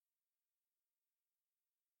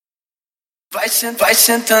Vai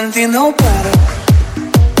sentando e não para.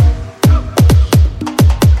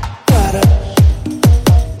 Para.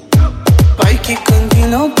 Vai quicando e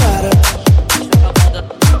não para.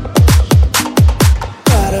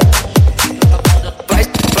 Para.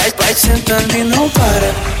 Vai sentando e não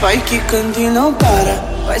para. Vai quicando e não para.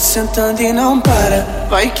 Vai sentando e não para.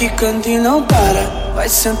 Vai quicando e não para. Vai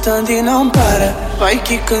sentando e não para. Vai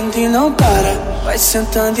quicando e não para. Vai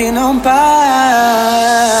sentando e não para.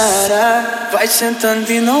 Vai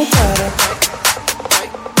sentando e não para.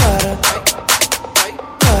 Para.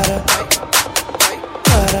 Para.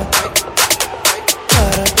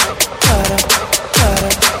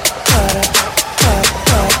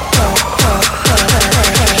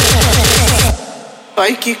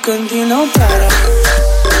 Vai quicando e não para.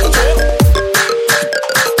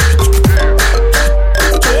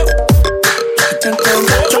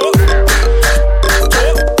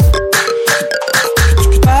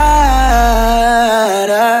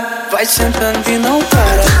 Vai sentando e não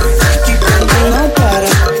para. Quicando e não para.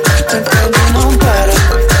 Tentando e não para.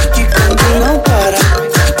 Quicando e não para.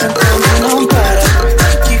 Tentando e não para.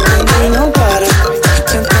 Quicando e não para.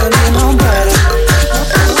 Tentando e não para.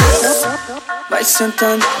 Vai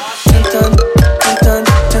sentando, tentando,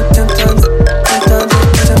 tentando, tentando, tentando, tentando,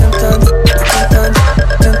 tentando,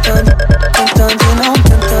 tentando, tentando e não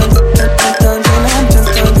tentando, tentando e não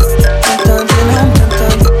tentando, tentando e não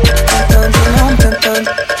tentando, tentando e não tentando.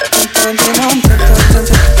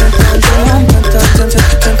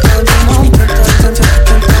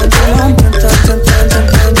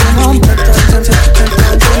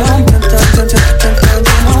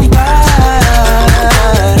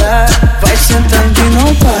 Vai sentando e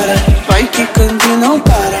não para. Vai quicando e não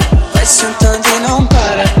para. Vai sentando e não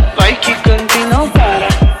para. Vai quicando e não para.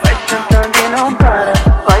 Vai sentando e não para. Vai quicando e não para.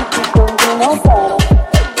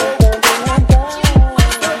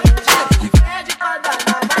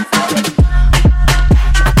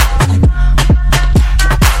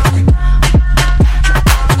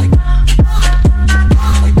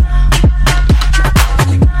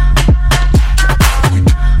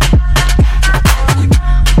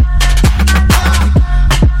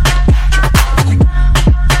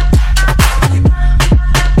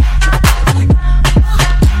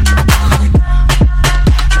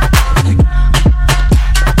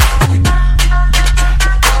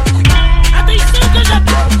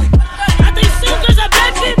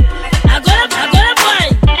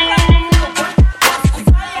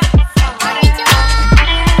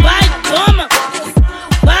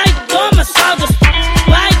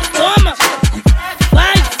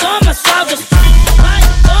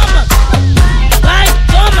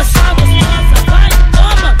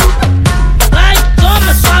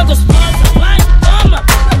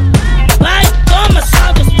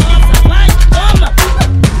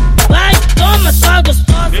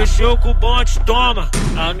 Toma,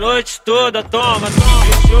 a noite toda, toma, toma.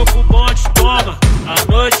 Mexeu com o bonde, toma,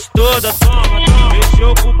 a noite toda, toma, toma.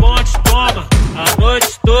 Mexeu com o bonde, toma, a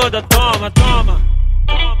noite toda, toma, toma,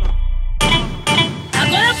 toma.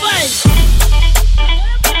 Agora vai.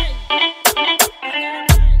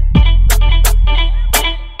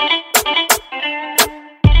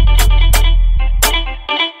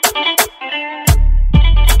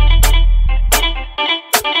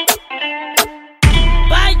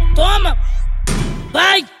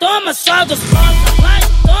 Vai, toma, só gostosa, vai,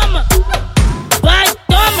 toma. Vai,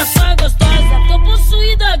 toma, só gostosa. Tô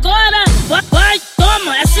possuída agora. Vai,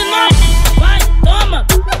 toma, essa é nova. Vai, toma.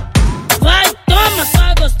 Vai, toma,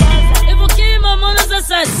 só gostosa. Evoquei mamonas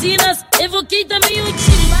assassinas. Evoquei também o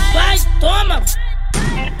time. Vai, toma.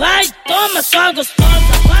 Vai, toma, só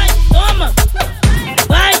gostosa. Vai, toma.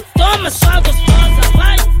 Vai, toma, só gostosa.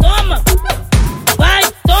 Vai, toma. Vai,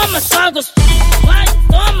 toma, só gostosa. Vai,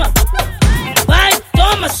 toma. Vai,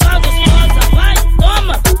 toma, só gostosa. Vai,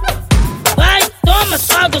 toma. Vai, toma,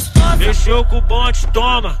 só gostosa. Mexeu com o bonde,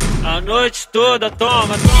 toma, a noite toda,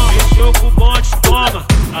 toma, toma. Mexeu com o bonde, toma,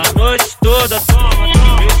 a noite toda, toma,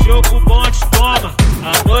 toma. Mexeu com o bonde, toma,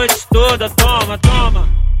 a noite toda, toma, toma,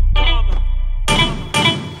 toma.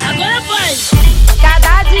 Agora vai.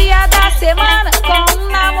 Cada dia da semana com um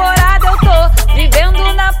namorado eu tô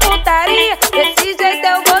vivendo na putaria. Desse jeito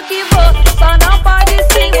eu vou que vou. Só não pode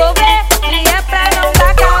se envolver, que é pra não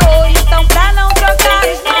dar caô. Então pra não trocar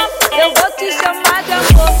os nomes, eu vou te chamar de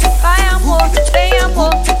amor. Vai amor, vem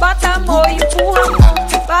amor, bota amor, empurra amor.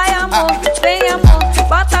 Vai amor, vem amor,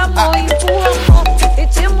 bota amor, empurra amor.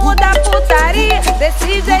 Ritmo da putaria,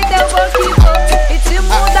 desse jeito eu vou que vou.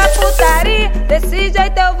 Ritmo da putaria, desse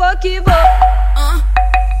jeito eu vou que vou.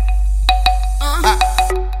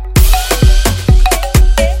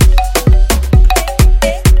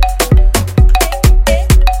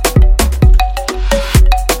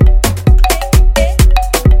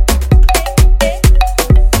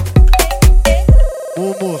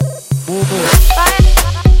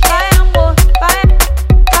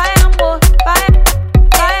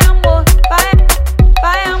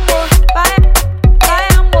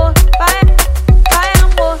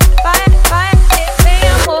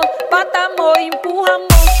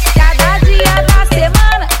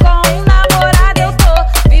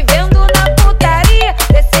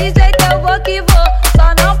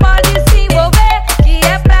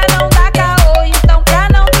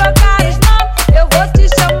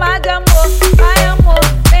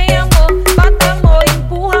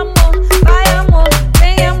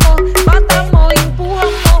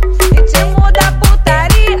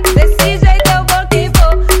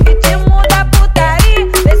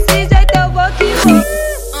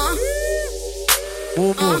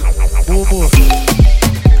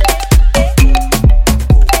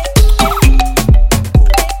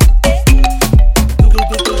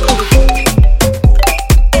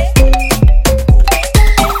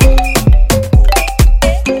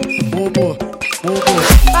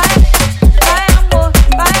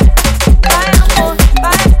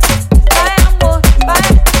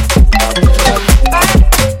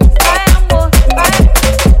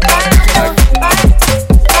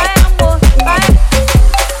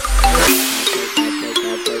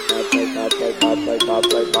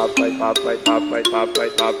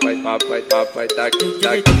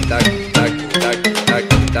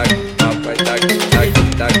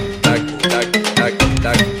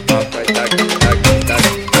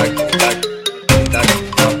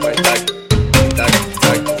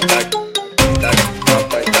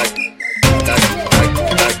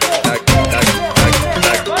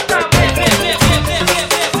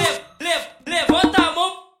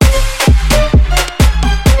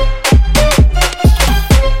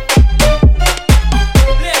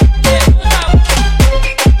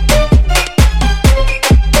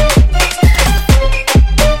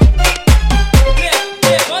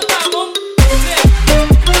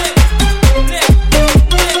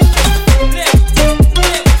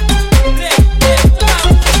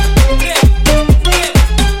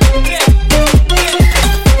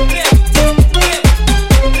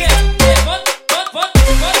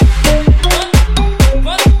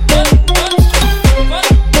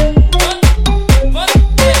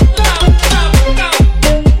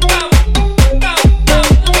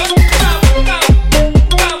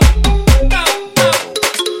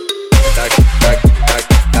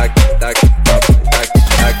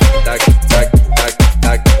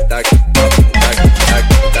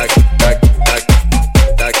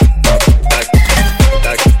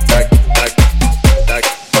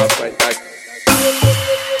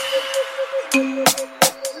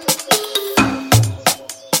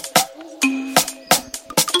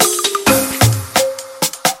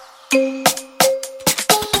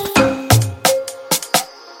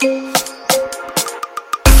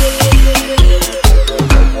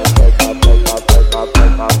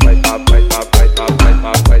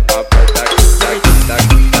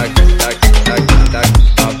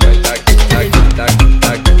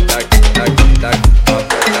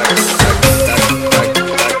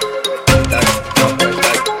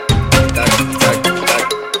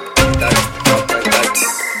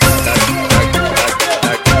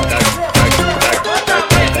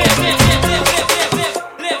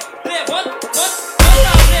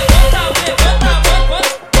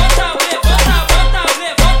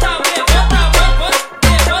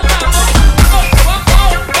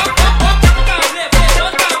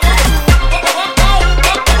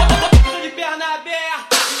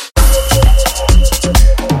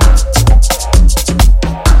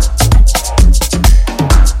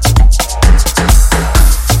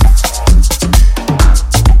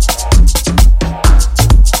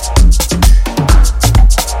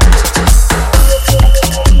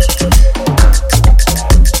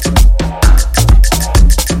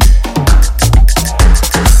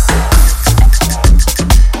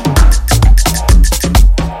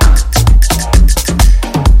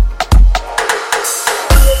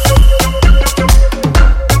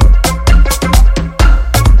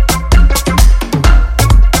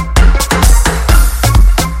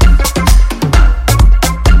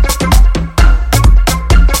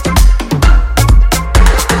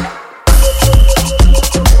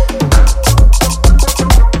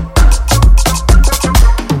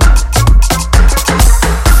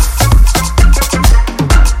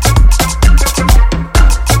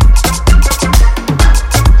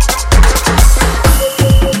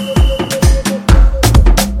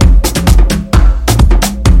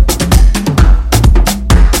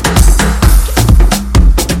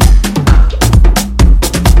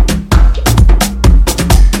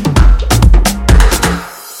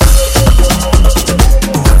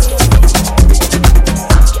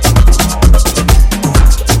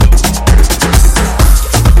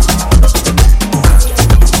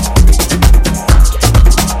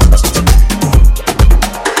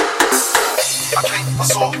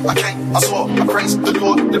 I saw, I praise the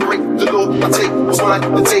Lord, they break the law. I take what's mine,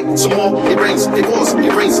 then take some more. It rains, it pours,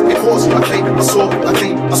 it rains, it pours. I came, I saw,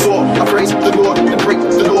 I praise the Lord, they break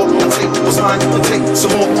the law. I take what's mine, then take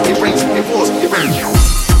some more. It rains, it pours, it rains.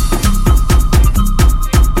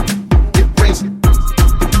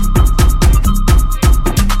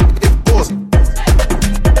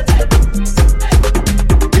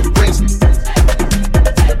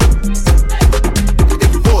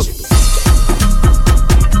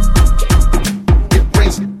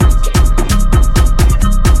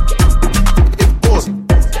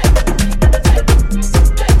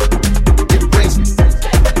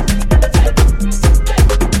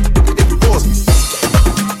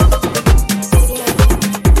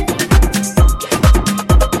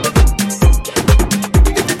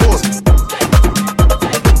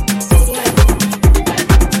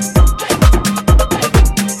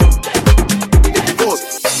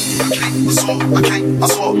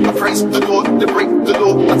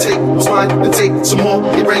 was mine, then take some more.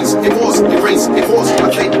 It rains, it pours, it rains, it pours. I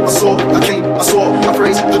came, I saw, I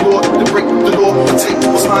praise the Lord, then break the law. Then take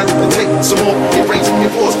what's mine, then take some more. It rains,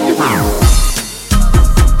 it pours, it rains.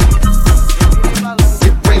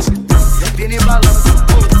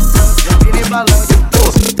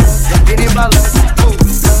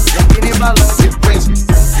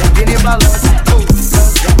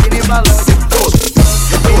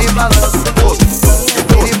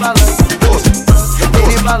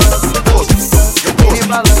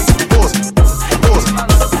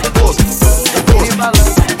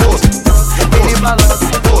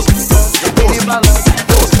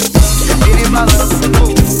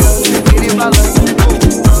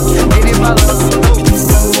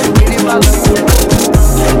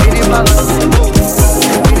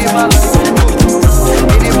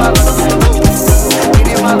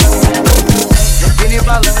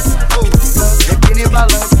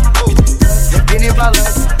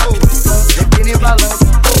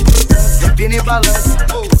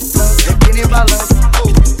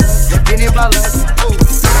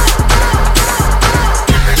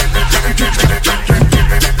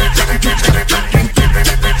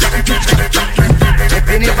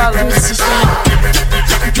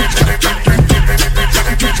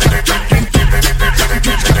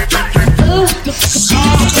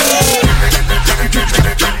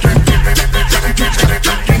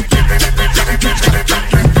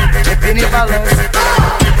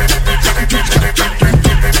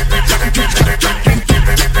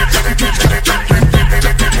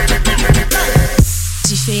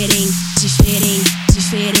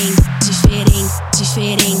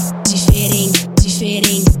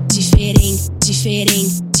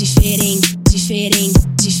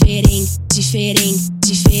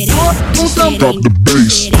 Drop the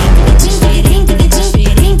bass.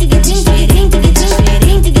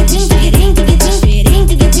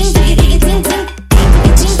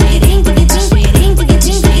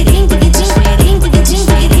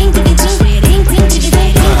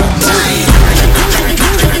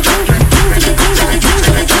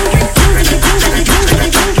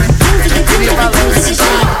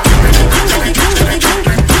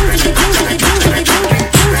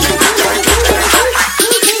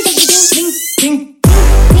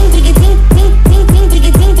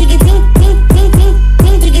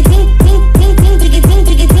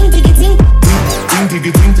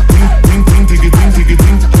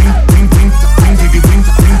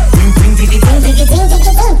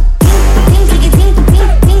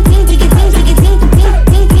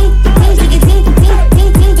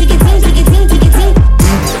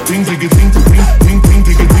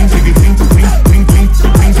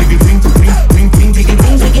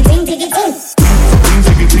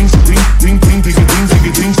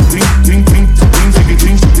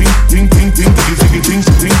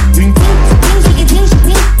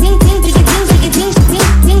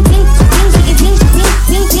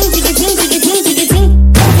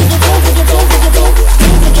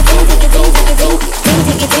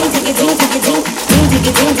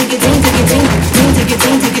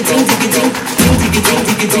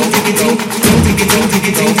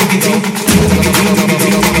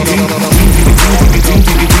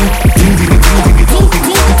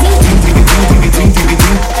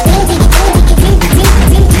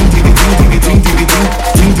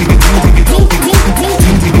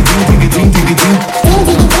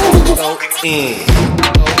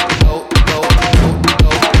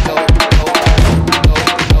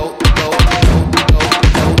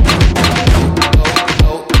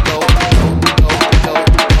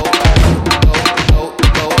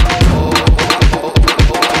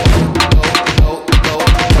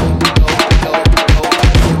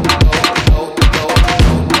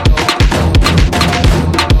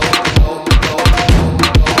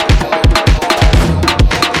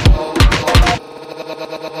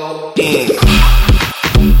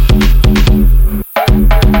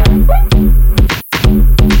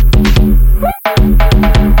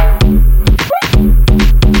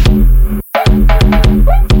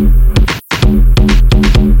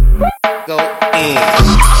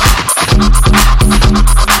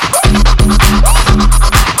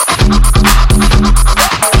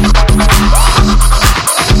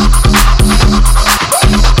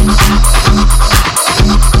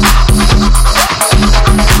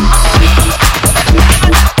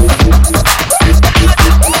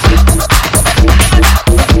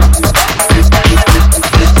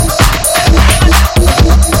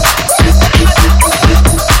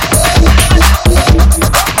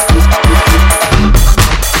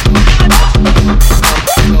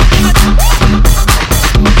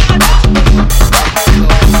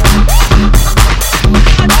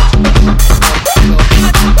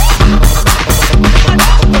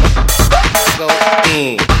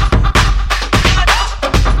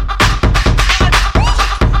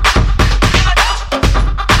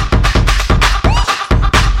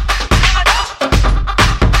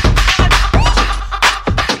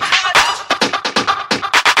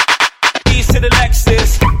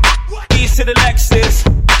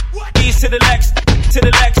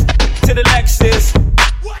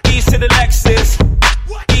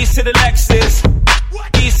 East to the Lexus.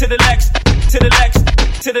 East to the Lex, to the Lex,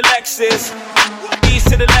 to the Lexus. East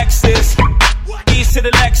to the Lexus. East to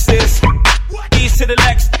the Lexus. East to the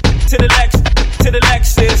Lex, to the Lex, to the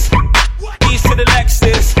Lexus. East to the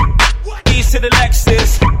Lexus. East to the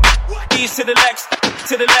Lexus. East to the Lex,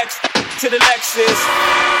 to the Lex, to the Lexus.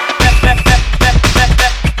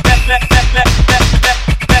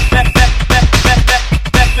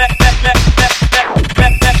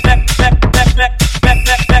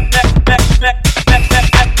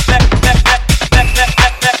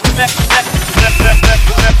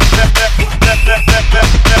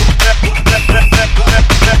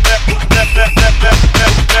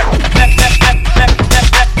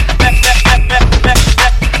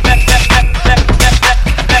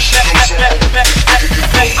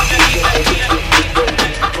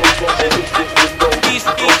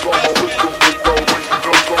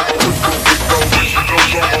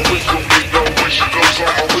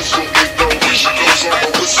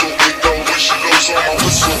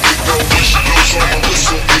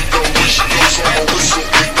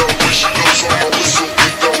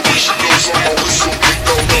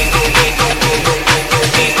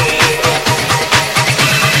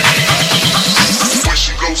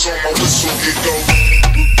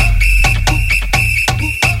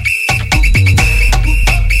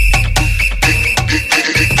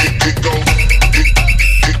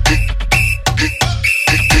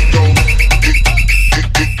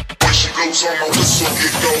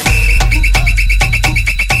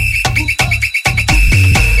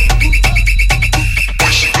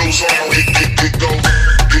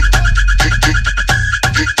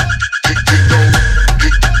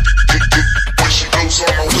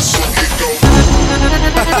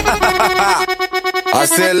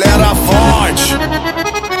 Acelera forte.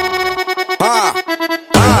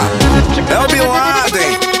 É o Bin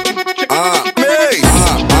Laden. MACE.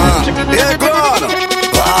 Ckrono.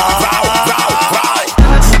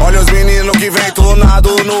 Olha os meninos que vem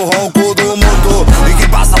tunado no ronco do mundo e que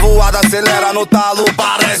passa voada, acelera no talo,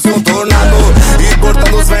 parece um tornado. E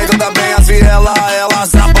cortando os ventos também as vielas, elas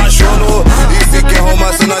se apaixonam. E se quer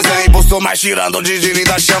romance nós é impulso, mas tirando o DIGDIN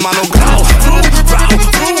da chama no grau.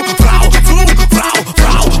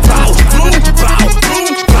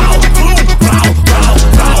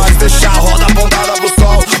 Mas deixa a roda apontada pro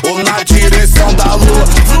sol ou na direção da lua.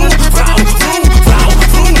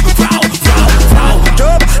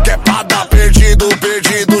 Que é pra dar perdido,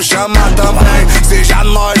 perdido chama também. Seja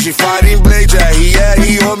nós de Fire Blade,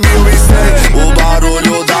 RR ou 1100. O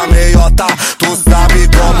barulho da meiota, tu sabe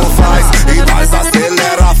como faz. E nós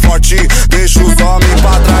acelera forte, deixa os homens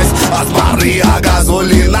pra trás. As barrias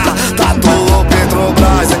gasolina, tatuou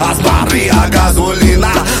Petrobras. As barrias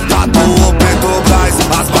gasolina, tatuou Petrobras.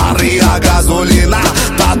 As barrias gasolina,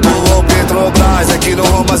 tatuou Petrobras. É que no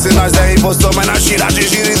romance nós é impostor, mas na gira de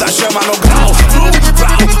giro e da chama no grau.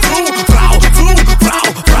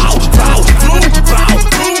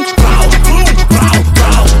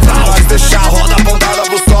 Mas deixa a roda apontada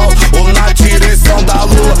pro sol ou na direção da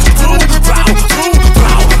lua.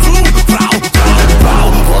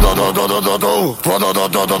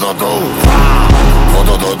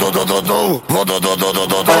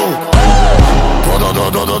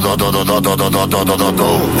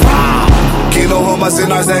 Que no romance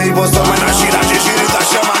nós é impostor, mas na gira de giro e da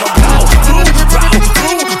chama no grau.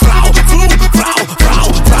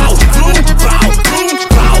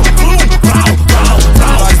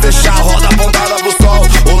 Mas deixa a roda apontada pro sol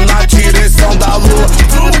ou na direção da lua.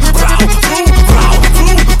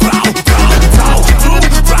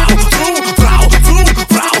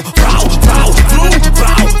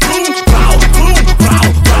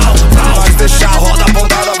 Mas deixa a roda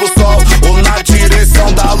apontada pro sol ou na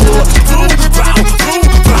direção da lua.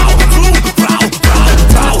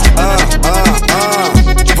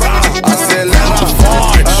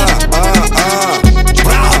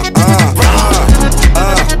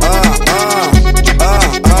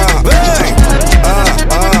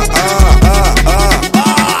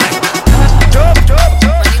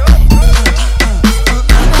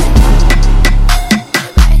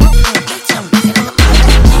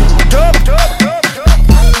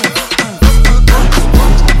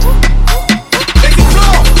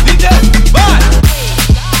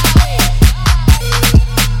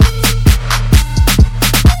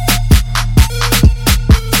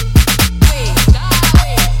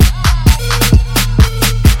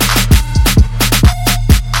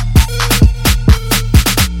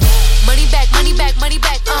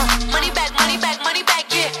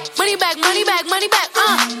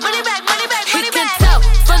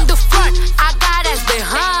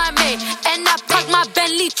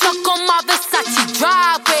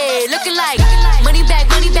 way. Looking like money back,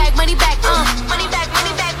 money back, money back, money back,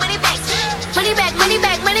 money back, money back, money back, money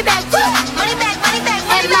back, money back, money back, money back.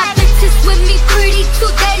 And my bitches with me pretty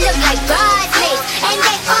too. They look like bridesmaids, and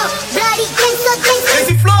they all bloody gangsta, gangsta.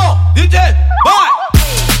 Crazy floor, DJ, bye.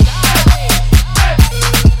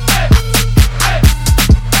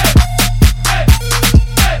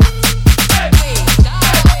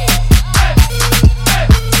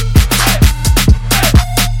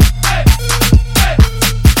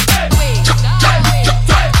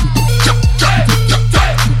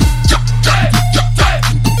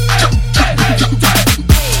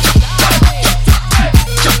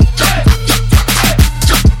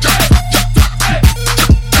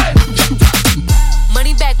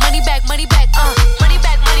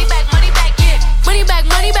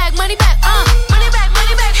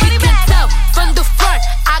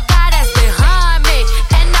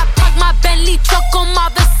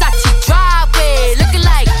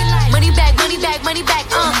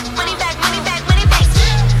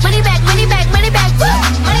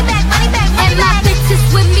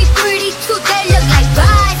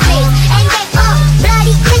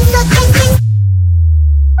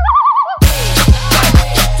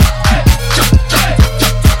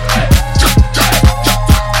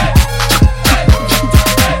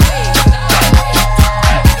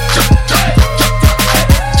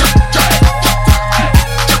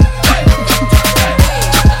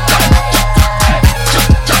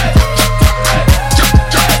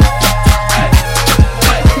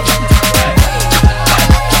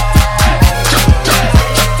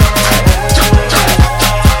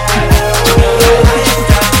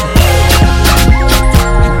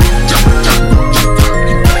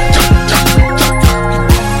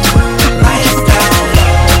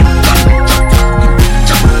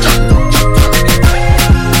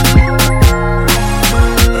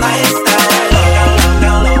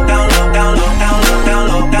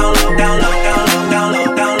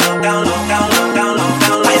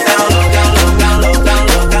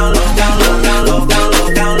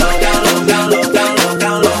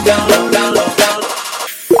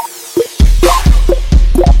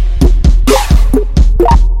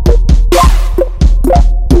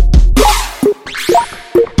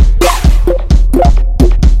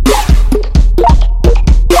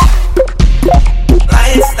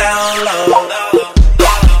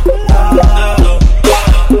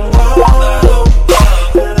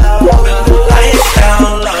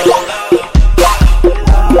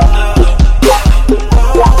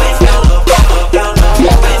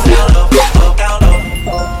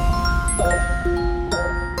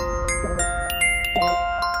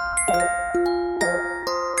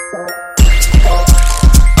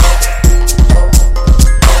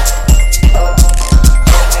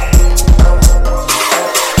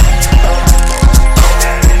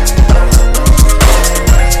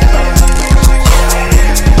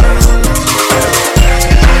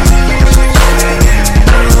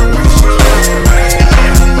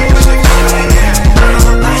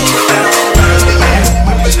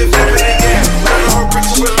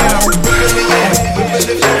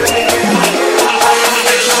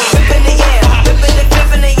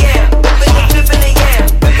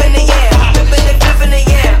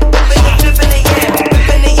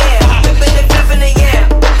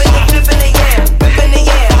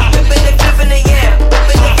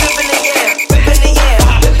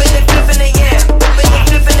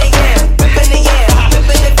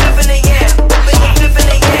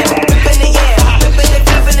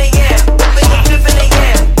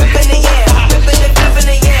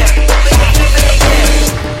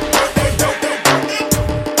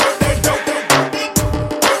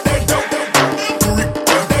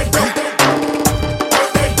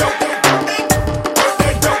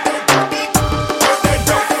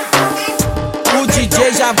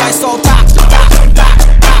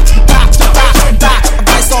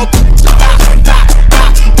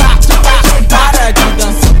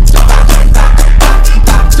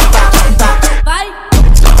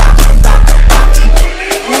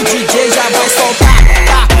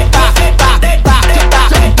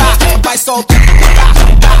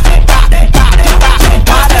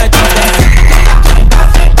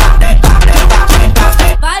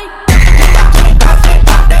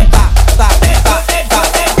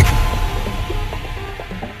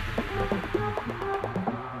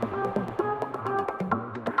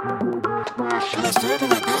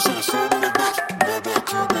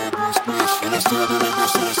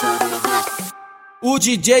 O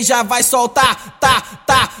DJ já vai soltar,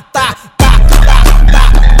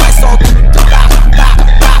 vai soltar,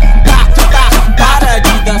 para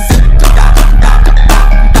de dançar,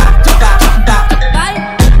 vai.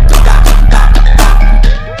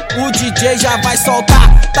 DJ já vai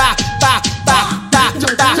soltar, tá, tá, tá, tá,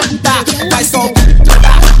 tá, tá, vai soltar, tá,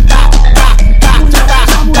 tá, tá, tá,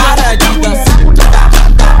 tá, para de dançar.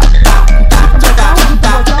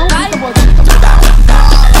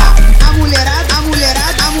 A mulherada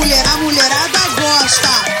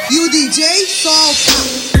gosta e o DJ solta.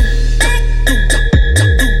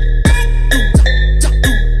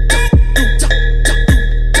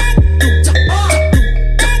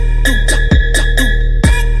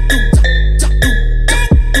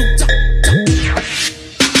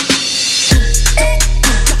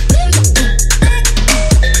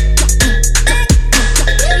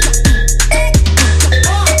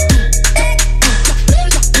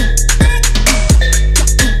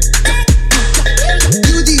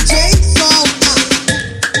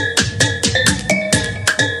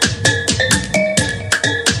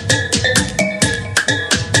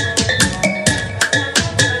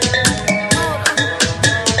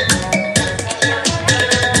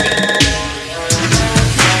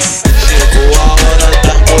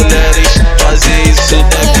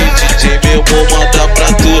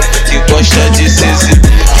 Gosta de se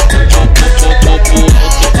exibir,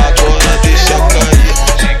 agora deixa cair.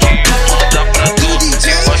 Diguinho manda pra tu,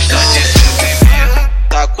 que gosta de se exibir.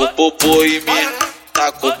 Tá com popô em mim,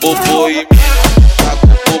 tá com popô em mim, tá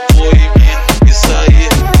com popô em mim. Isso aí,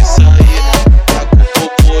 isso aí. Tá com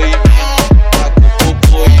popô em mim, tá com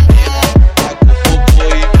popô em mim, tá com popô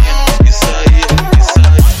em mim. Isso aí, isso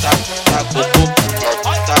aí. Tá com popô,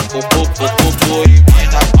 tá com popô em mim,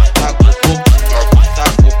 tá com popô.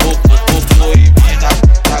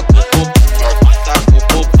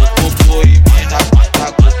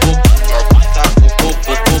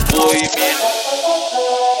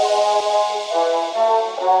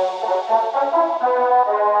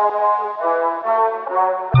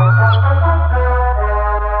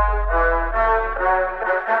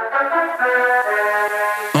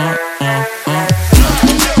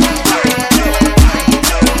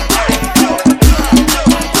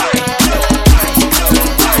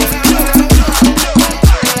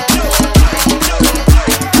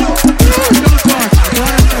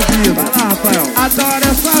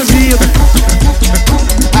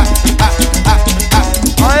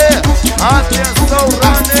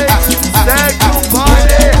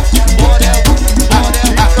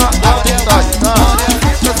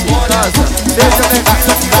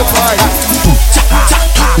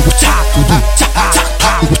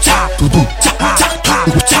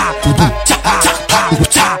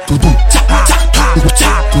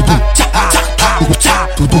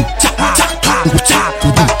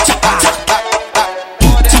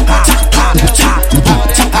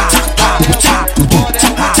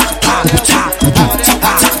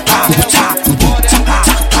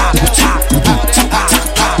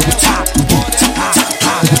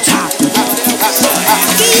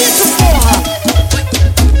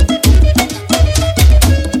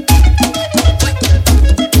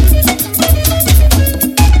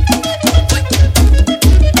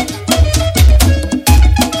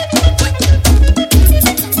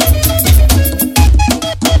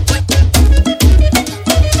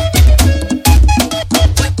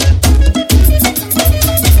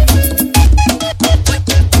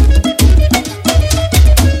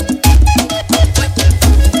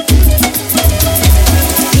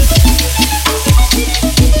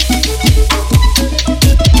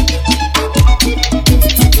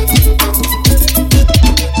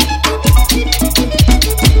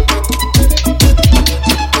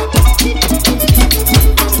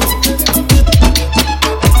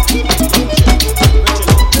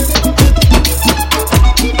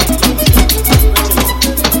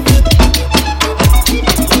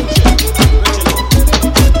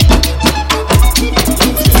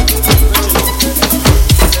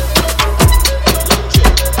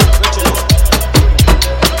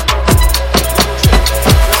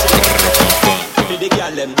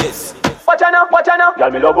 Girl,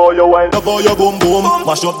 me love how you wine, love how you boom boom.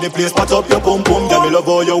 Mash up the place, pat up your boom boom. Girl, me love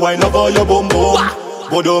how you wine, love how you boom boom.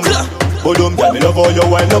 Bodum, bodum. Girl, me love how you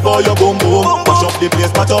wine, love how you boom boom. Mash up the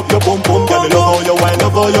place, pat up your boom boom. Girl, me love how you wine,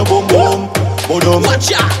 love how you boom boom. Bodum,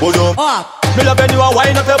 bodum. Me love when you a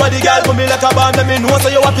wine up your body, girl. Put me like a band, let me know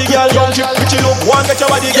so you happy, girl. Young chick, pretty look, one get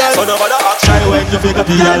your body, girl. So nobody act shy when you fake a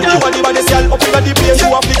pee, girl. You want the body, girl, up in the place.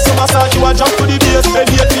 You a fix some massage, you a jump to the base. Then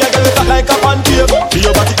you be a girl, you like a pancake. Be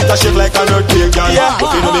your body, it a shake like an earthquake, girl.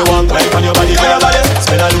 If you know me want climb on your body, girl.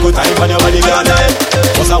 Spend a little time on your body, girl.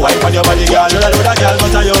 Bust a wine on your body, girl. You a load of girl,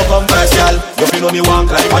 but you come first, girl. If you know me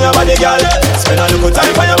want climb on your body, girl. Spend a little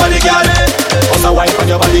time on your body, girl. Bust a wine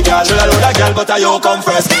on your body, girl. You a load of girl, but you come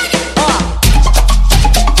first.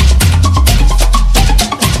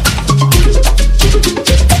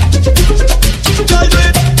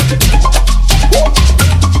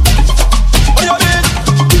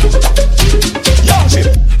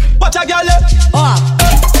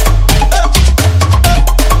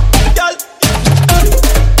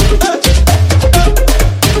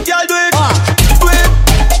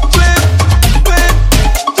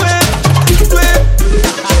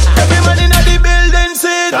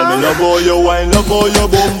 how you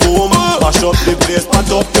boom boom. Mash up the place,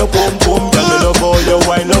 pat up your boom boom. Girl, me love how you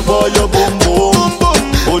wine, love how you boom boom.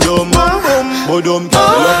 Bodum, bodum, girl,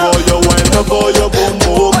 me love how you wine, love how you boom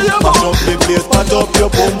boom. Mash up the place, pat up your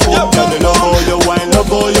boom boom. Girl, me love how you wine, love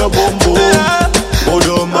how you boom boom.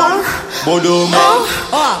 Bodum, bodum.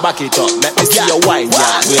 Back it up, let me see your wine,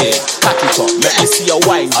 yeah. Back it up, let me see your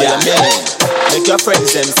wine, yeah. Make your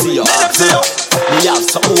friends them see you. Me have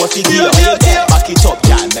something what to give. Back it up,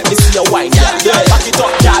 yeah. Let me see your wine, yeah. Back it up,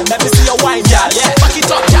 yeah. Let me see your wine, yeah. Back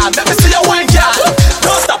it up, yeah. Let me see your wine, yeah.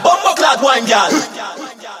 Don't stop, bumbo clad wine, yeah.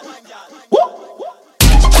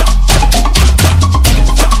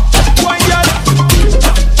 Wine, yeah.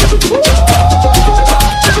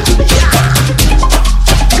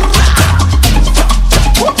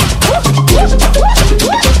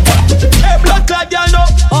 Hey, blood clot, y'all know.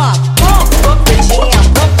 Pump up the jam,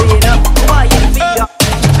 pump it up while your feet are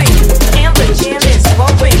pumping. And the jam is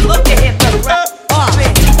bumping. Look ahead for the rap.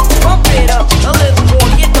 Pump it up a little more.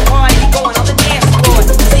 Get the party going on the dance floor.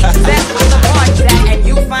 See, 'cause that's where the party's at, and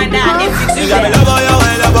you find out if you do that. Love how you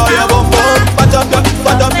wine, love how you boom boom. Pat up your,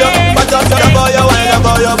 pat up your, pat up your. Love how you wine, love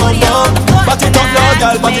how you boom boom. Pat it up now,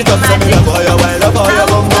 girl, pat it up. Say me love how you wine, love how you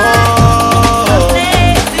boom boom.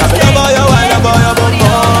 Love how you wine, love how you boom boom.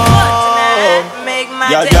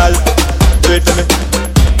 Girl, girl, do it for me.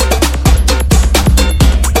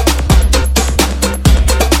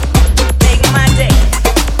 Make my day.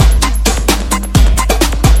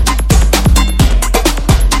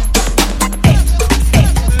 Hey, hey,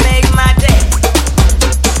 make my day.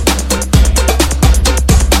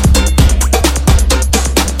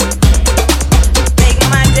 Make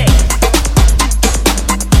my day.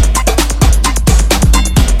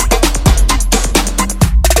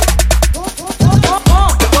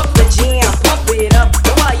 Pump up the jam, pump it up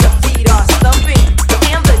while your feet are stumping.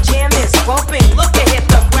 And the jam is bumping. Look ahead,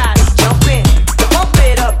 the crowd is jumping. Pump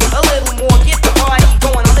it up a little more, get the party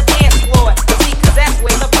going on the dance floor. See, 'cause that's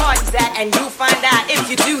where the party's at, and you find out if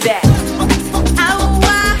you do that.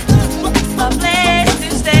 A place to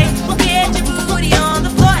stay. Get your booty on the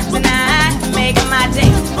floor tonight. Make my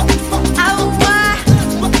day.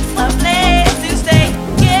 A place to stay.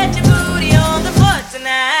 Get your booty on the floor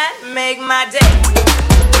tonight. Make my day.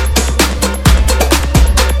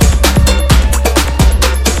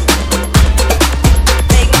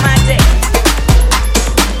 Make my day.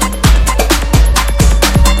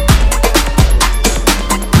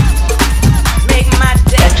 Make my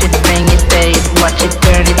day. Touch it, bring it, pay it, watch it,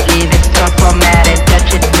 turn it, leave it, stop, format it.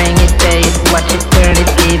 Touch it, bring it, pay it, watch it, turn it,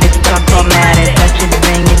 leave it, stop, format it. Touch it,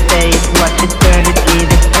 bring it, pay it, watch it, turn it,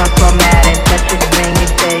 leave it, stop, format it. Touch it, bring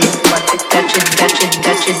it, pay it, watch it, touch it, touch it,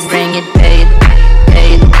 touch it, bring it, pay it, pay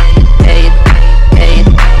it, pay it, pay it,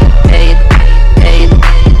 pay it, pay it,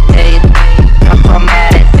 pay it, stop,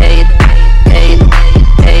 format it, pay it, pay it,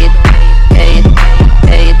 pay it, pay it,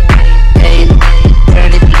 pay it, pay it,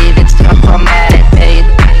 turn it, leave it, stop, format it, pay it,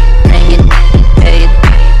 bring it, pay it,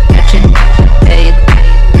 touch it, pay it,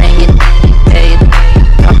 bring it, pay it,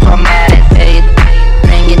 stop, format it, pay it,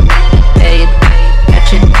 bring it, pay it,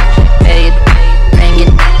 touch it, pay it, bring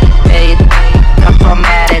it, pay it, stop,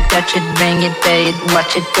 format it, touch it, bring it, pay it,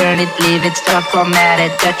 watch it, turn it, leave it, stop, format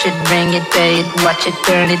it, touch it, bring it, pay it, watch it,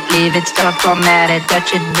 turn it, leave it, stop, format it,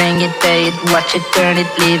 touch it, bring it, pay it, watch it, turn it,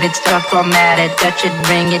 leave it, stop, format it, touch it,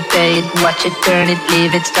 bring it, pay it, watch it, turn it,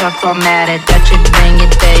 leave it, stop, format it, touch it, bring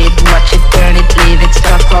it, pay it, watch it, turn it, leave it,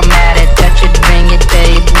 stop, format it, touch it, bring it,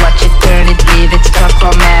 pay it, watch it, turn it, leave it, stop,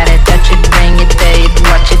 format it, touch it, bring it, pay it,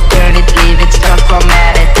 watch it, turn it, leave it, stop,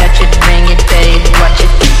 format it, touch it, bring it, pay it, watch it.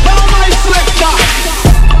 Now my selector.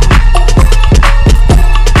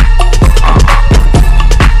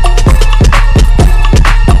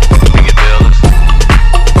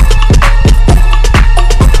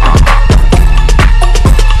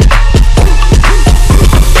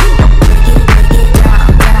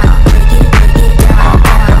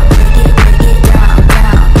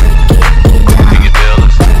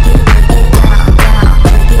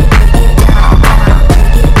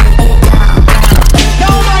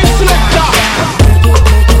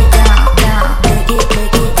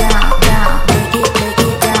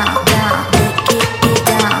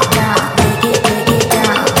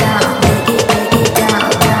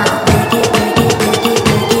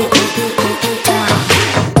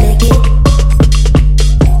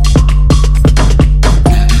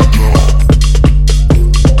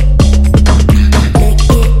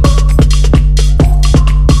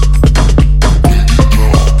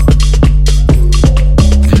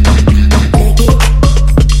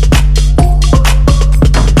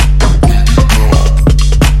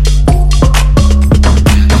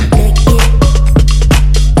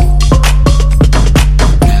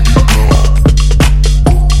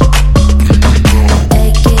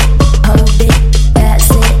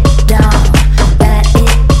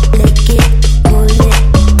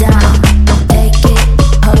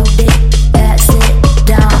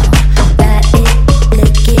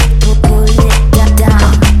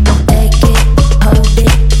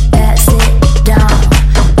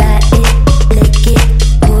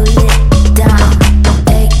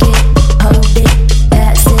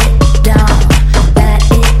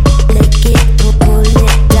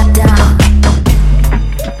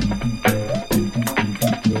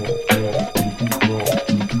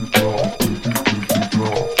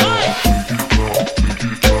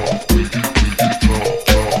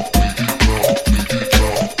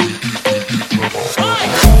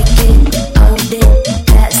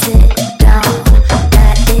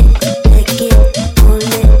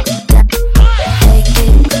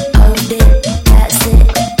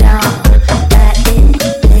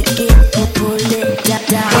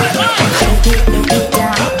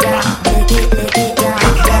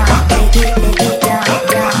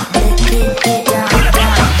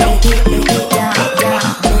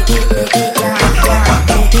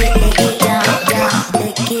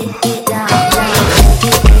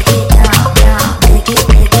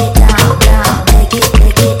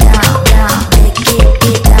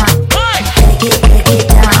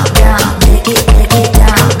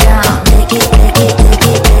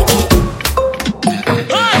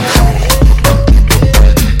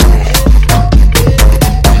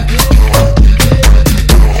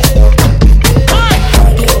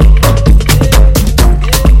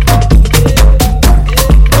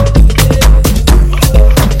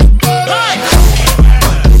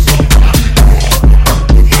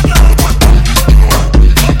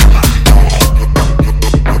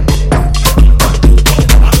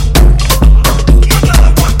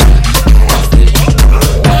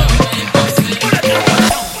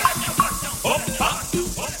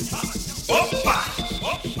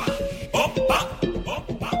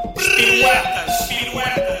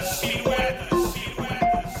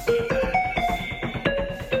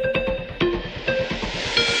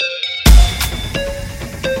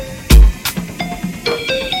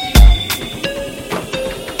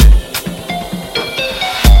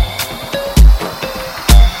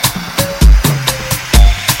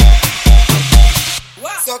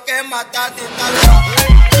 quer matar de tal.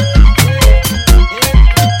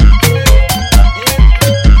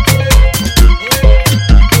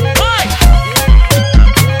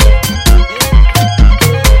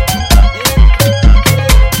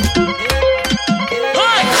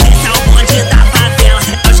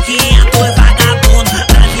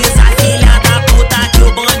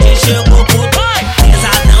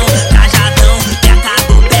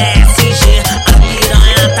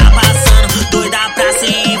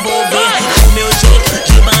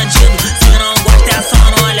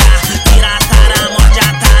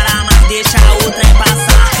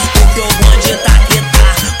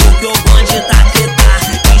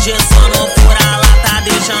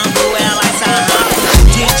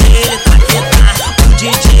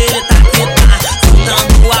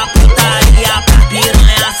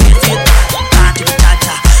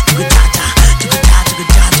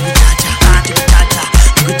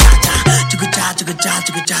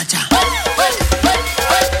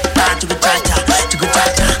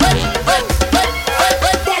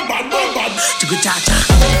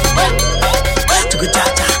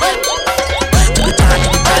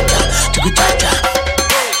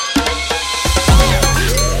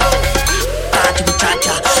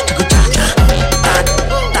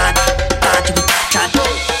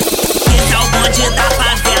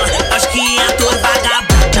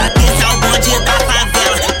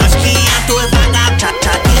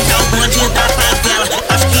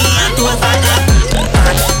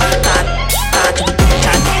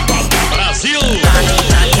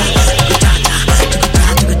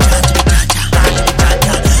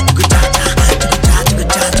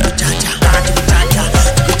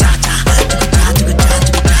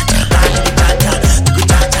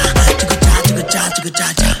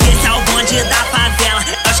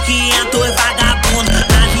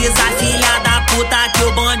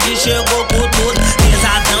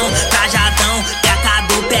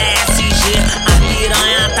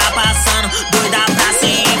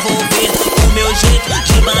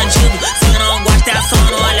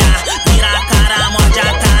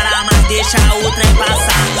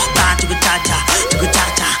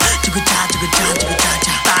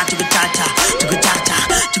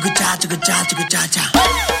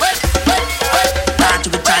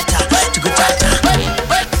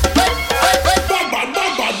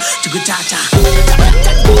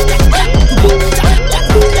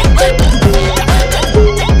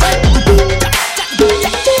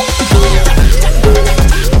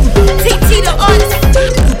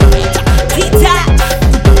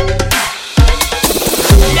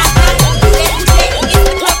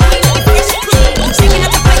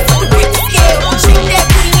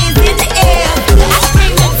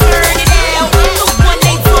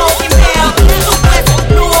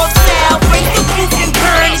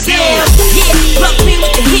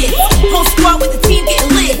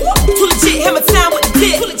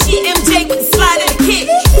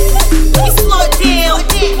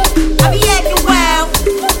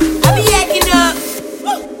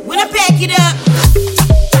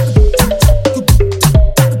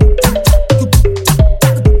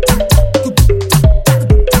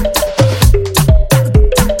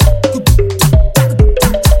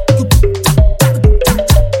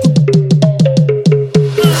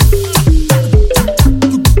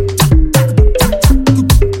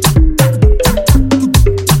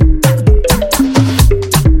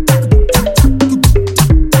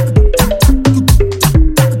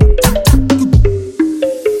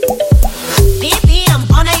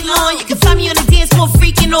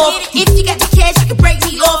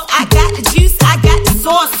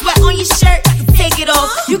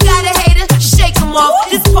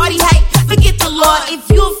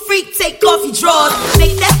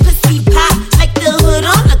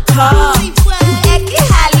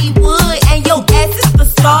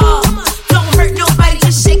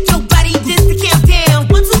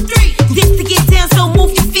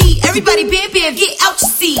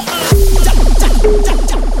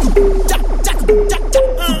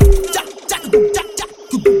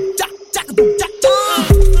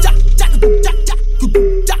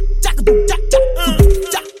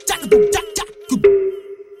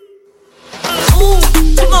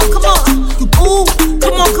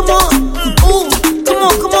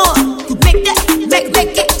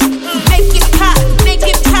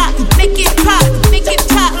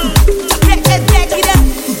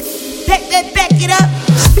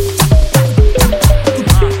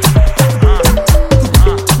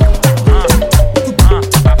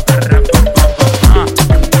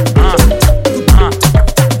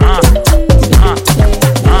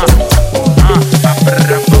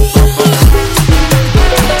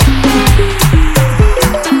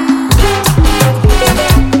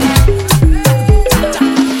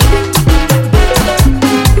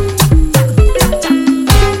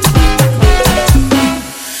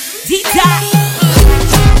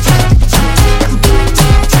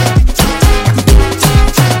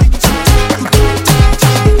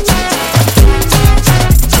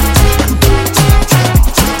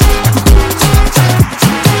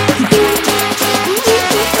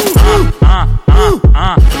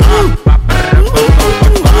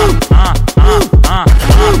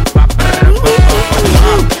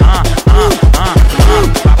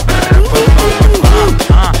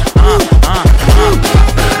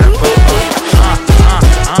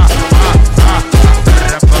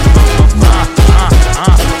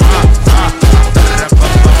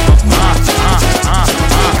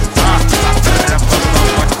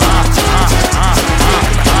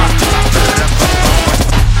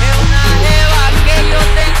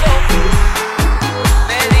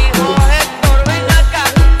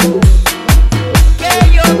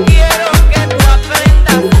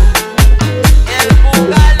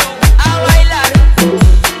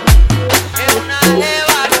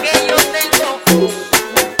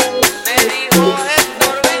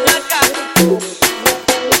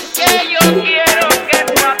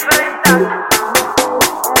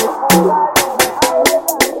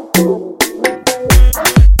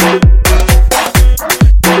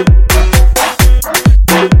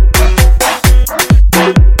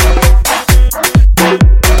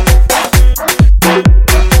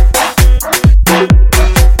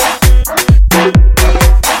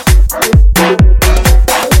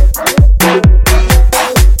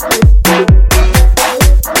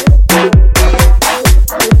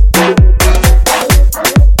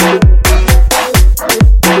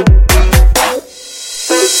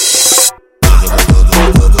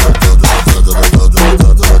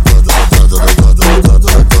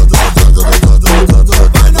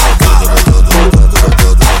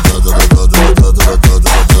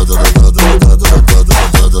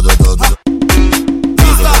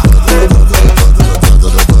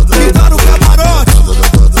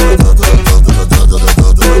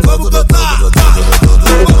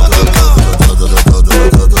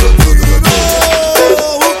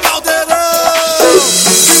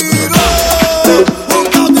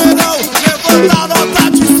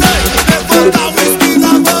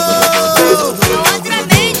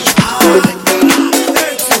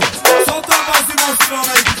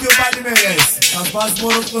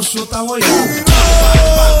 vou chutar royal.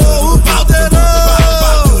 Virou o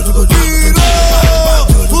caldeirão, virou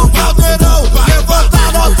o caldeirão. Levanta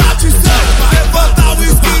a nota de 100, levanta o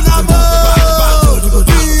whisky na mão.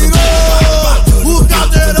 Virou o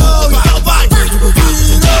caldeirão, então vai. Virou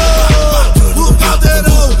o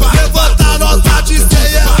caldeirão, levanta a nota de 100,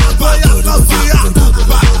 põe a calcinha.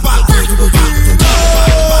 Virou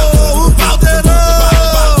o caldeirão,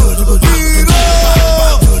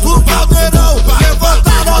 virou o caldeirão,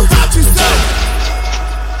 levanta a nota de 100.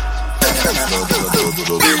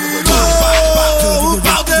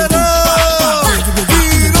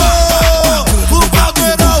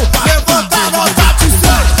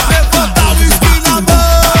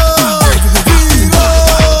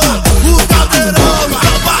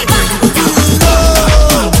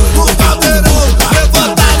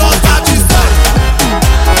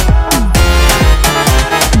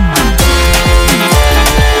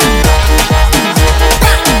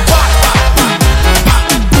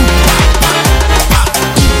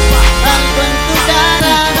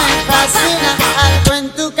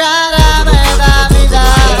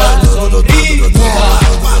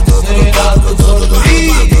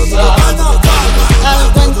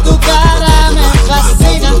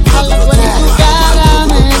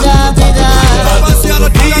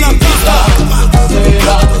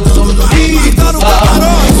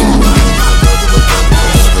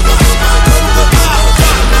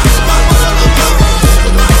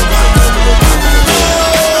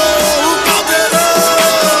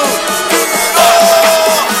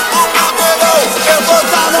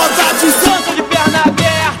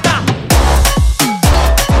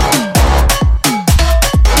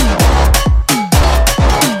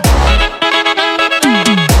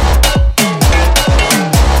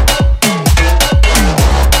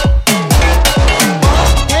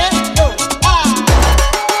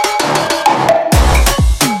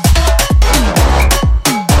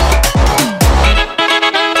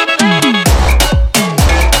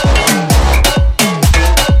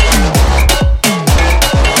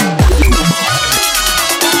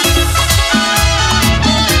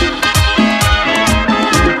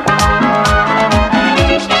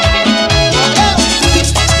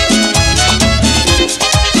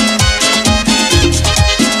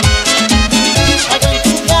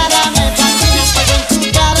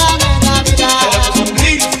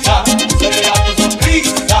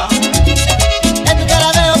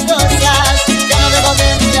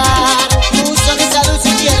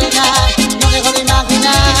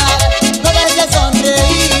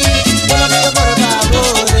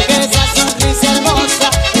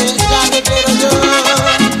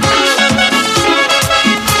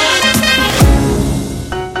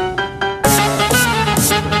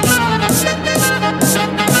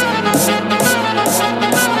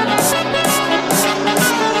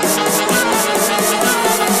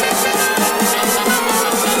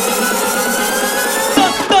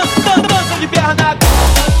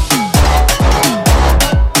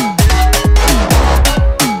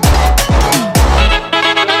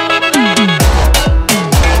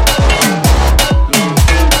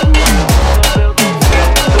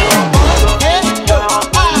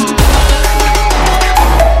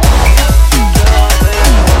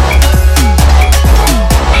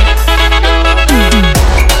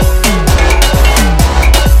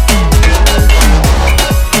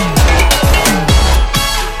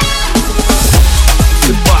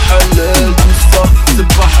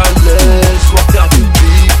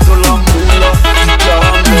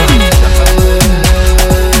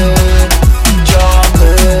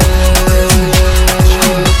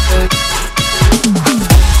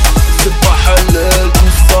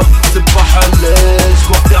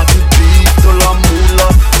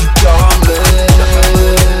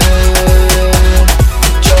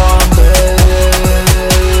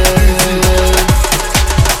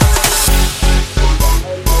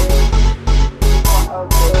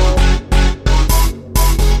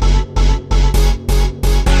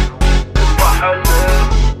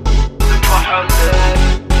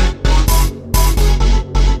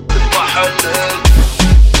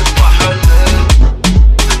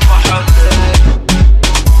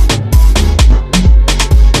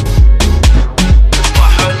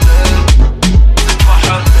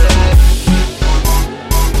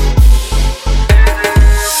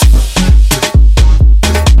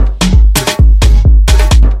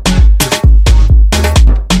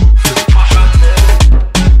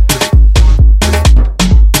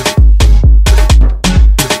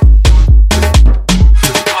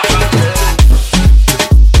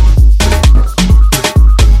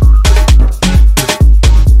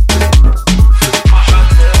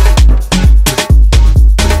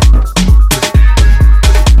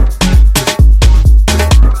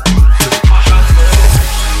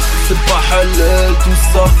 halal, tout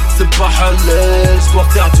ça c'est pas halal. Je dois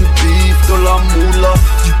faire du bif, de la moula,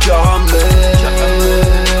 du caramel,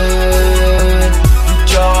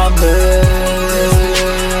 du caramel.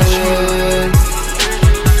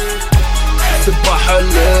 C'est pas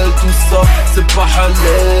halal, tout ça c'est pas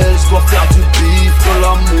halal. Je dois faire du bif, de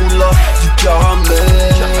la moula, du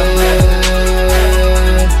caramel,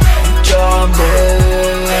 du caramel.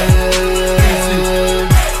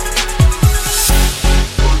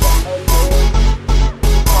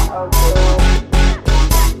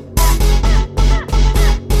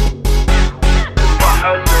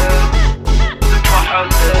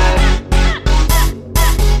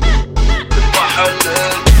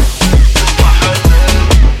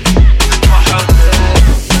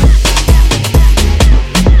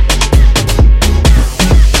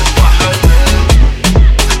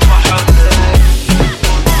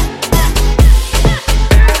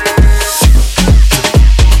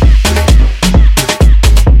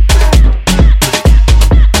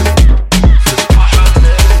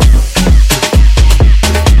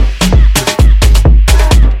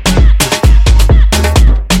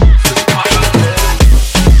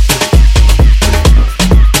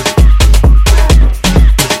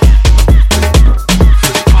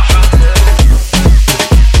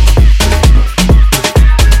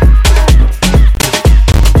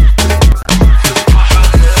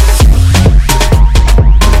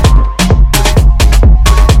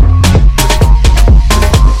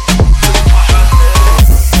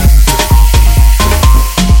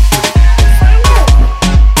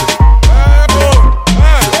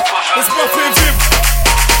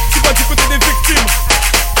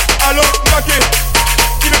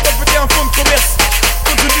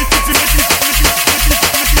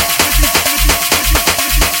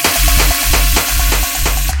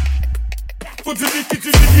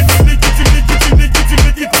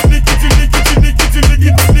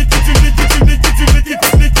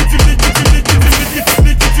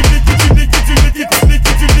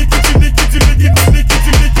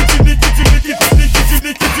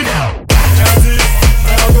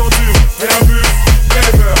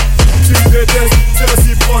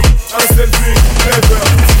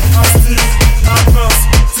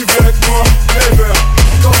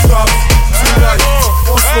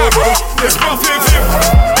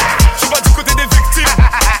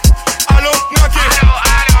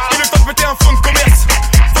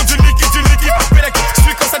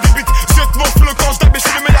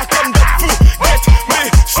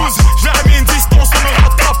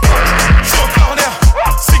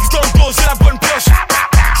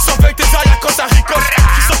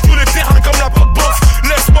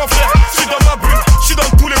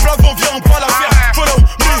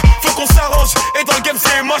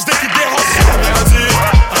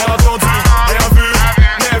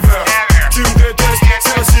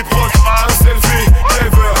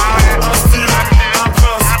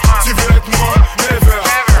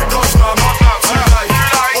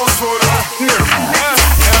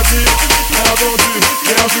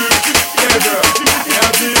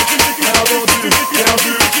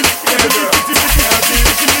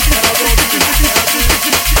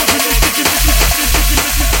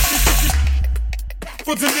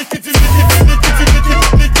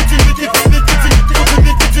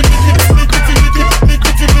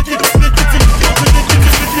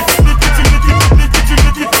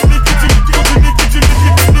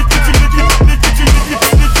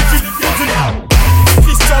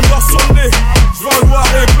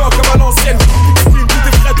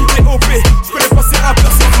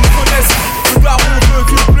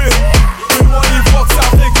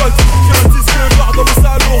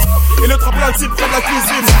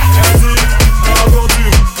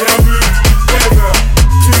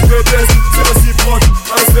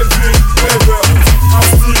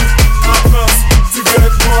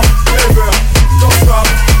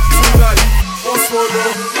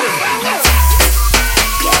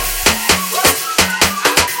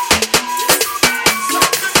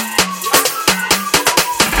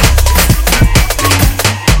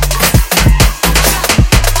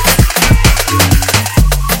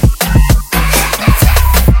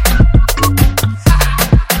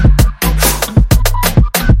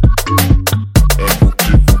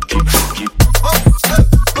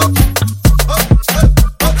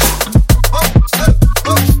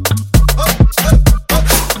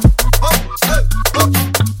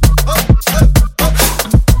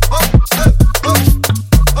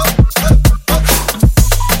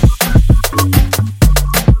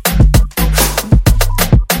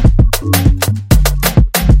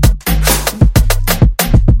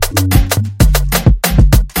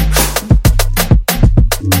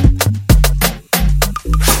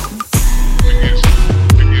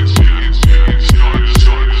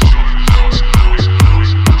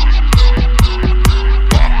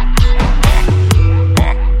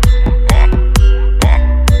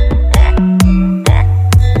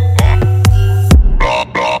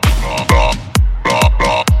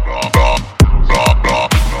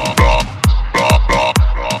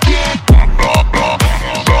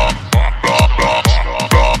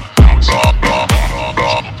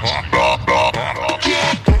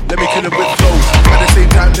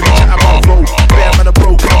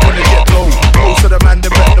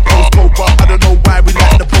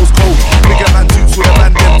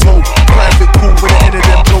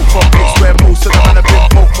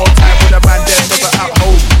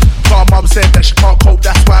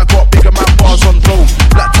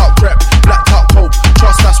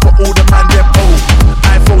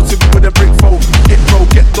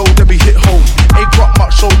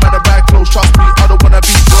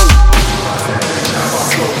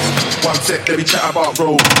 sec, let me chat about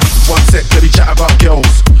roll. 1 sec, let me chat about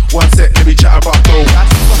girls. 1 sec, let me chat about gold.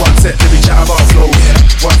 1 sec, let me chat about flows.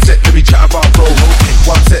 1 sec, let me chat about roll.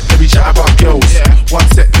 1 sec, let me chat about girls. 1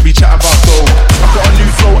 sec, let me chat about gold. I've got a new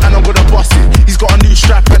flow and I'm gonna bust it. He's got a new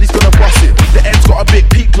strap and he's gonna bust it. The end's got a big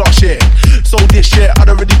peak last year. So this year I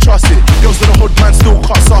don't really trust it. Girls to the hood man still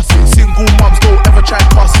can't suss it. Single mums don't ever try and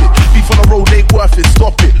cuss it. Beef on the road ain't worth it,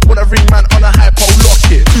 stop it. Want a ring man on a high pole, lock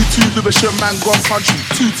it. 2-2 Lewisham man gone country.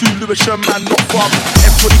 2-2 Lewisham man not farming.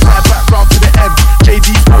 M25 back round to the end. JD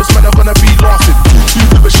Sports man are gonna be laughing.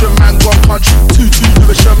 2-2 Lewisham man gone country. 2-2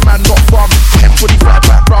 Lewisham man not farming. M25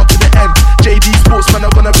 back round to the end. JD Sports man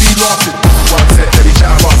are gonna be laughing. 1 sec, let me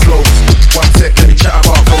chat about flows. 1 sec, let me chat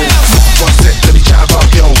about gold. 1 sec, let me chat about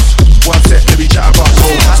girls. 1 sec, let me chat about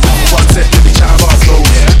gold. 1 sec, let me chat about flows.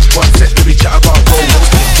 1 sec, let me chat about gold.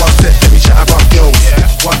 1 sec, let me chat about girls.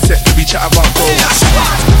 1 sec, let me chat about gold.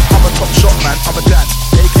 I'm a top shot man, I'm a dad,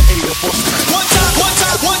 aka a boss man. One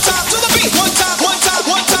time to the beat. One time to the beat.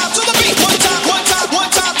 One time to the beat. One time to the beat.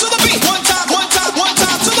 One time to the beat. One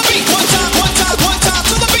time to the beat. One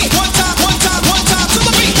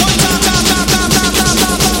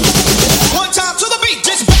time to the beat.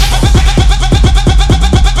 Just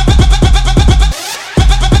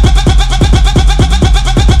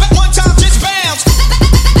one time, just bounce.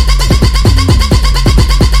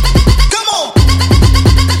 Come on.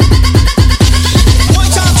 One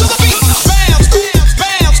time to the beat. Bounce,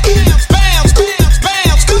 bounce, bounce, bounce,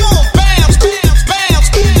 bounce. Come on,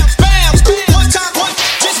 bounce,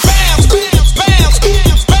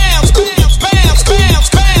 bounce, bounce, bounce. One time, just bounce, bounce, bounce, bounce, bounce,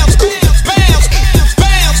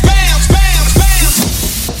 bounce, bounce, bounce, bounce, bounce, bounce,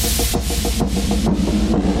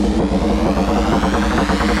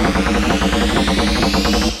 bounce,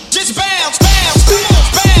 bounce. Just bounce, bounce, bounce,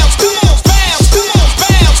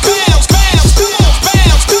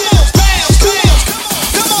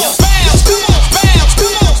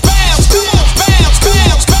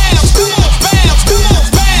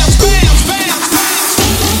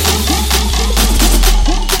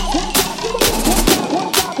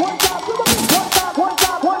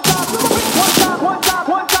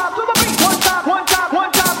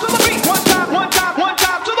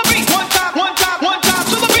 bounce, bounce,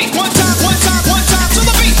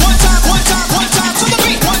 bounce,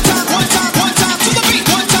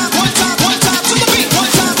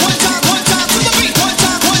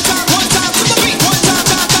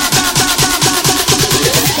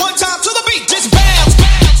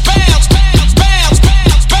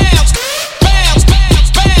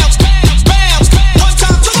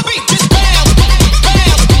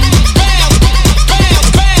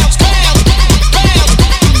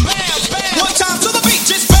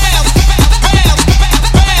 bounce,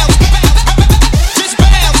 bounce,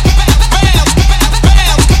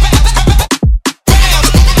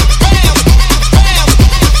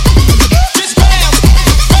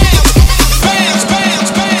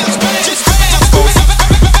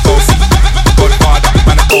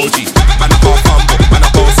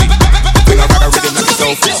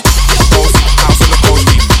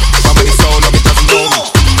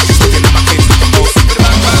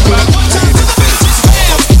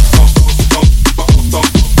 bounce,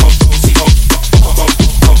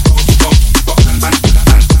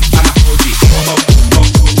 bounce, bounce, bounce, bounce. Come on, bounce, bounce, bounce, bounce,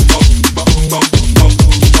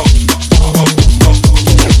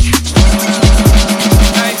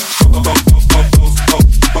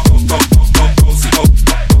 bounce,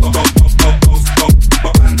 bounce, bounce, bounce, bounce, bounce, bounce, bounce,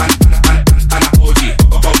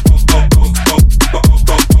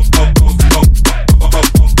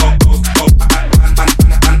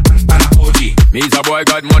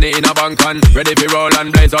 ready for roll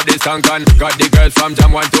and blaze up this tank and got the girls from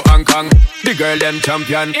Jam 1 to Hong Kong. The girl them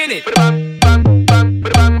champion in it.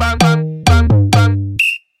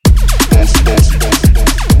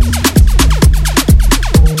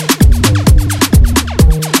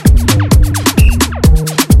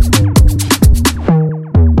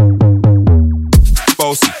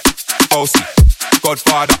 Bossy, bossy,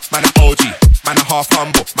 Godfather, man a OG, man a half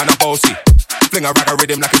humble, man a bossy. Fling a rag a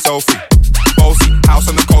rhythm like it's all free. Bossy, house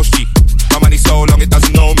on the coast G. My money so long it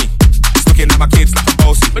doesn't know me. It's looking at my kids like a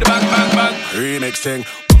bossy. Bang, bang, bang. Remix thing.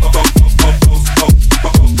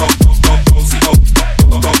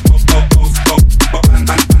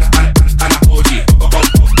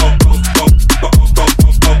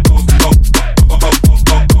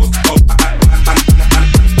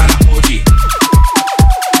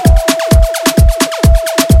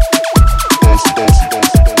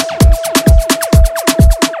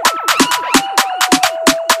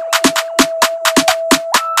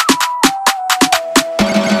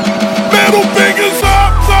 Middle fingers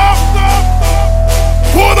up, up, up, up.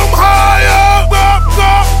 Put them high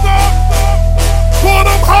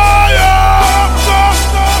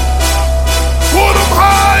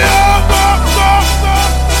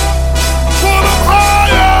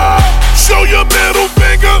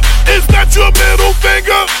that your middle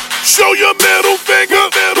finger? Show your middle finger,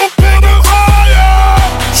 middle finger higher.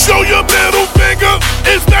 Show your middle finger.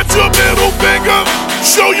 Is that your middle finger?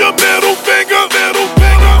 Show your middle finger, middle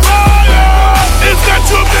finger higher. Is that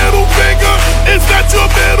your middle finger? Is that your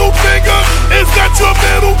middle finger? Is that your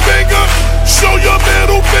middle finger? Show your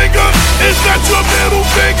middle finger. Is that your middle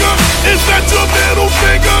finger? Is that your middle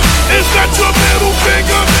finger? Is that your middle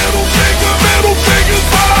finger? Middle finger, middle finger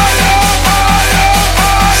higher, higher,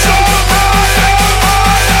 higher. Show your middle finger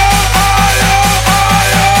higher, higher,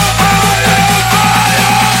 higher, higher,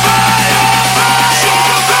 higher, higher. Show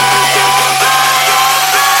your middle finger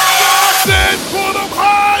higher. Then put 'em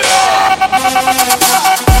higher.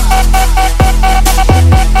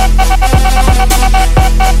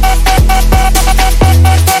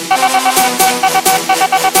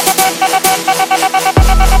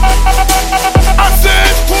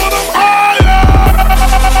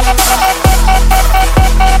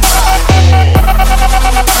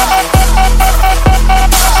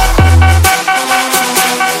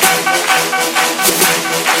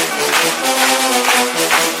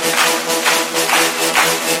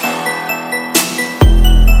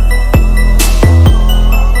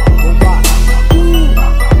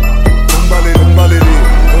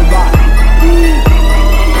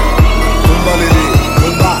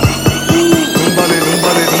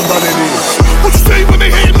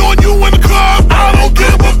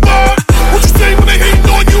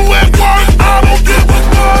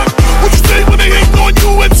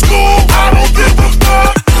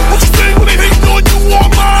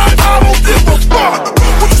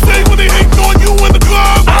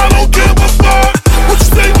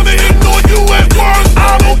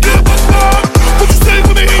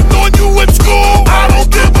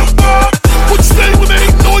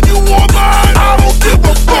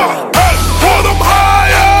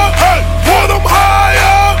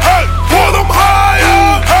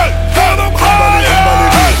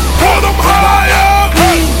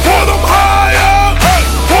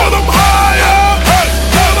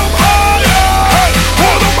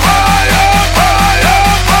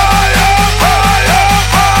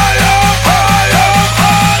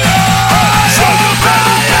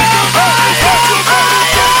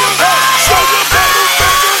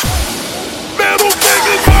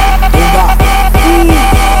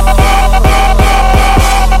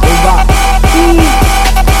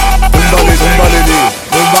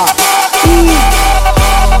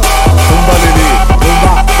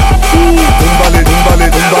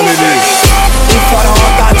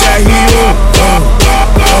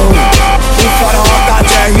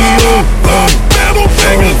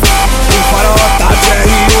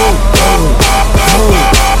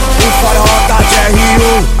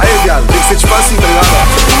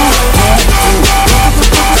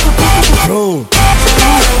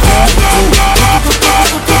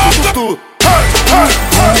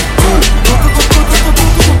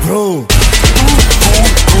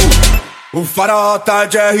 O farol tá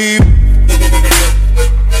de R.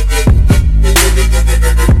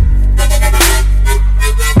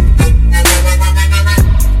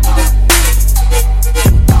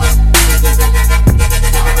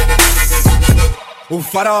 O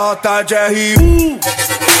farol tá de R.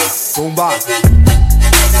 Tumba.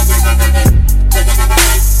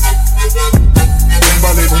 Tumba,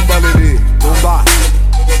 tumba, lelê. Tumba.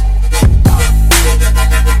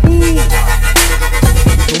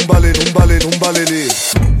 Tumbalelê.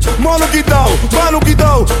 Mano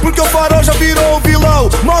guidão, porque o farol já virou o vilão.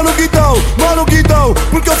 Mano guidão,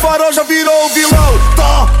 porque o farol já virou o vilão.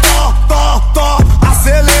 Tó,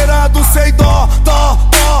 acelerando sem dó. Tó,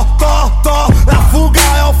 na fuga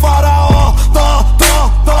é o faraó. Tó,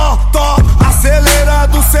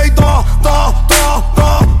 acelerando sem dó. Tó,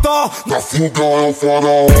 na fuga é o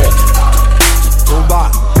faraó. Tumba.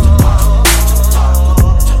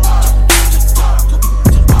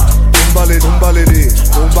 Tumbalelê,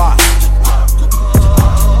 tumba.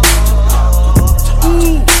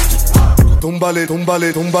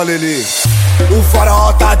 Tumbalelê. O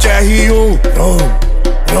farol tá de R1.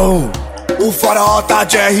 O farol tá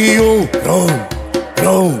de R1.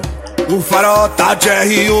 O farol tá de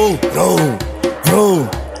R1.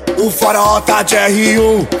 O farol tá de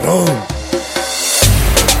R1.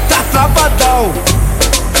 Tá travadão.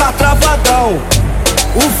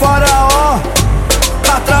 O faraó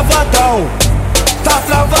tá travadão.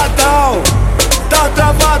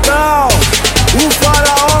 O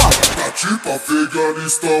faraó tá tipo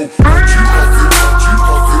Afeganistão.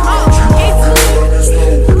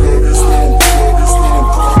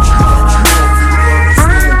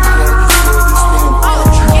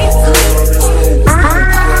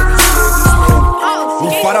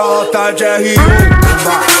 O faraó tá cidade é Rio.